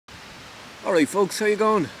Alright folks, how you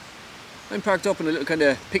going? I'm parked up in a little kind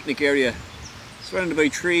of picnic area, surrounded by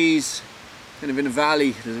trees, kind of in a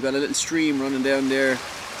valley. There's got a little stream running down there.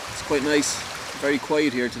 It's quite nice, very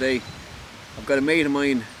quiet here today. I've got a mate of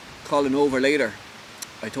mine calling over later.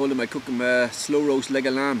 I told him I'd cook him a slow roast leg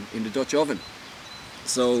of lamb in the Dutch oven.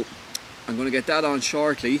 So I'm going to get that on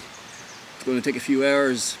shortly. It's going to take a few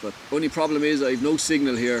hours, but only problem is I have no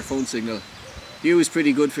signal here, phone signal. Hugh is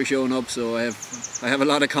pretty good for showing up, so I have a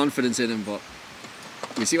lot of confidence in him, but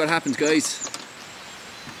we'll see what happens, guys.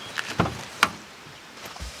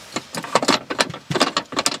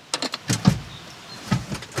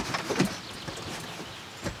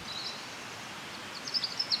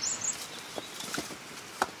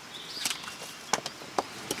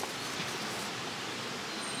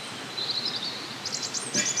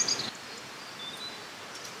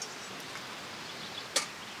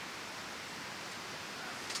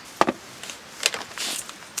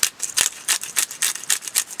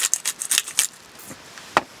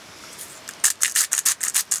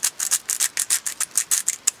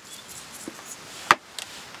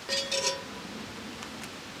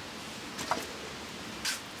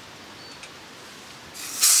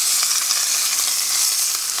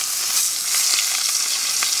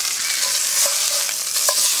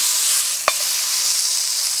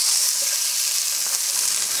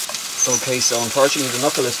 Okay, so unfortunately the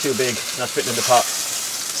knuckle is too big, not fitting in the pot.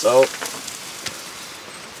 So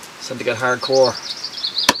it's time to get hardcore.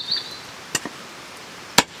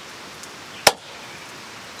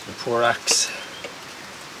 The poor axe.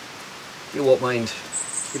 You won't mind.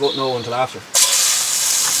 You won't know until after.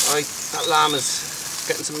 Alright, that lamb is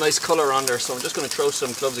getting some nice colour on there, so I'm just going to throw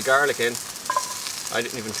some cloves of garlic in. I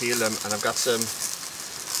didn't even peel them, and I've got some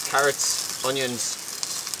carrots, onions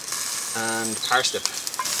and parsnip.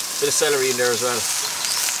 Bit of celery in there as well.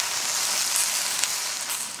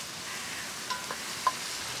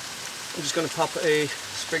 I'm just going to pop a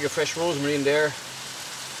sprig of fresh rosemary in there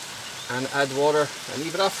and add water and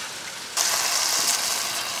leave it off.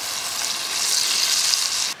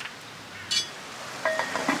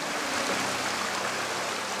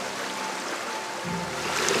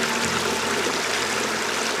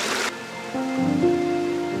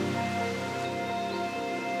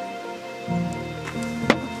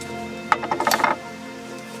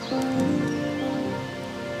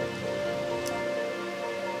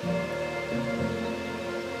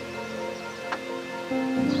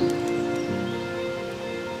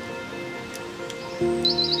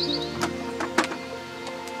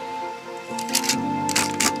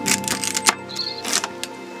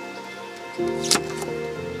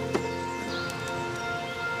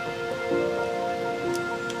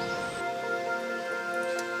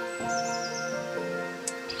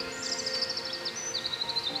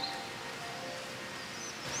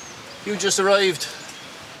 Hugh just arrived.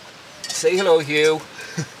 Say hello, Hugh.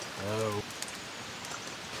 Hello.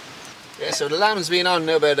 Yeah, so the lamb's been on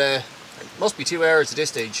now about, it must be 2 hours at this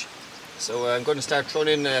stage. So I'm going to start throwing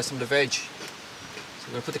in some of the veg. So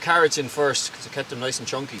I'm going to put the carrots in first because I kept them nice and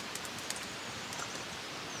chunky.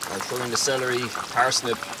 I'll throw in the celery,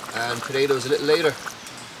 parsnip and potatoes a little later.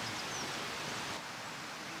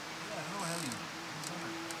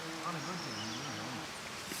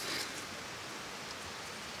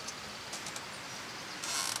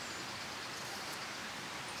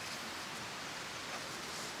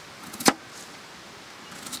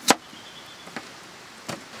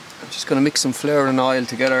 Just going to mix some flour and oil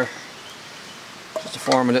together just to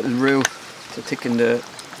form a little roux to thicken the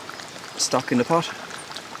stock in the pot.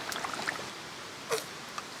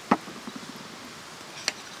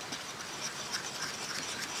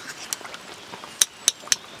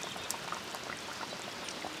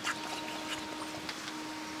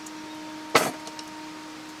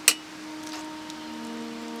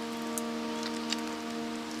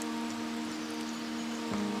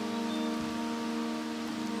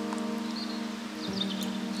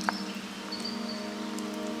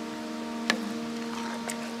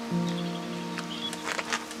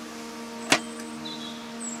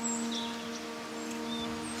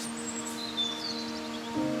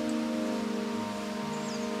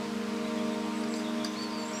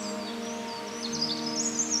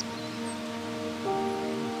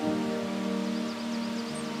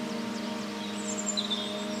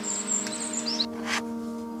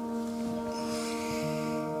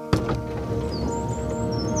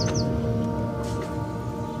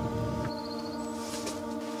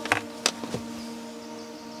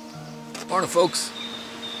 Morning folks,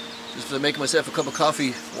 just making myself a cup of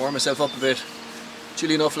coffee, warm myself up a bit.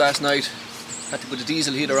 Chilly enough last night, had to put the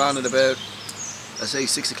diesel heater on at about, I say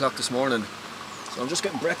 6 o'clock this morning. So I'm just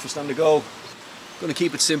getting breakfast on the go. Gonna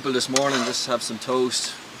keep it simple this morning, just have some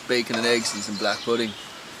toast, bacon and eggs and some black pudding.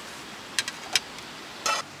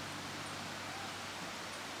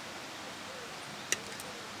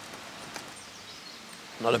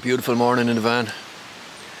 Another beautiful morning in the van.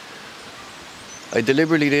 I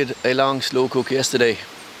deliberately did a long slow cook yesterday.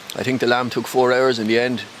 I think the lamb took 4 hours in the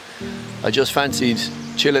end. I just fancied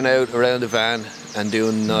chilling out around the van and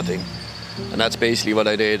doing nothing. And that's basically what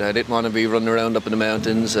I did. I didn't want to be running around up in the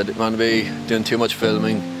mountains. I didn't want to be doing too much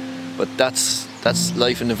filming. But that's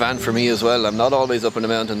life in the van for me as well. I'm not always up in the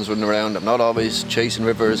mountains running around. I'm not always chasing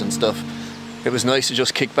rivers and stuff. It was nice to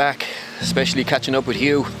just kick back, especially catching up with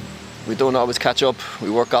Hugh. We don't always catch up, we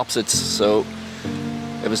work opposites, so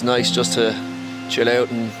it was nice just to chill out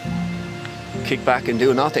and kick back and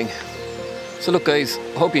do nothing. So look guys,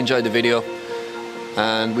 I hope you enjoyed the video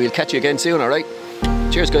and we'll catch you again soon, alright?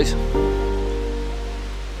 Cheers guys.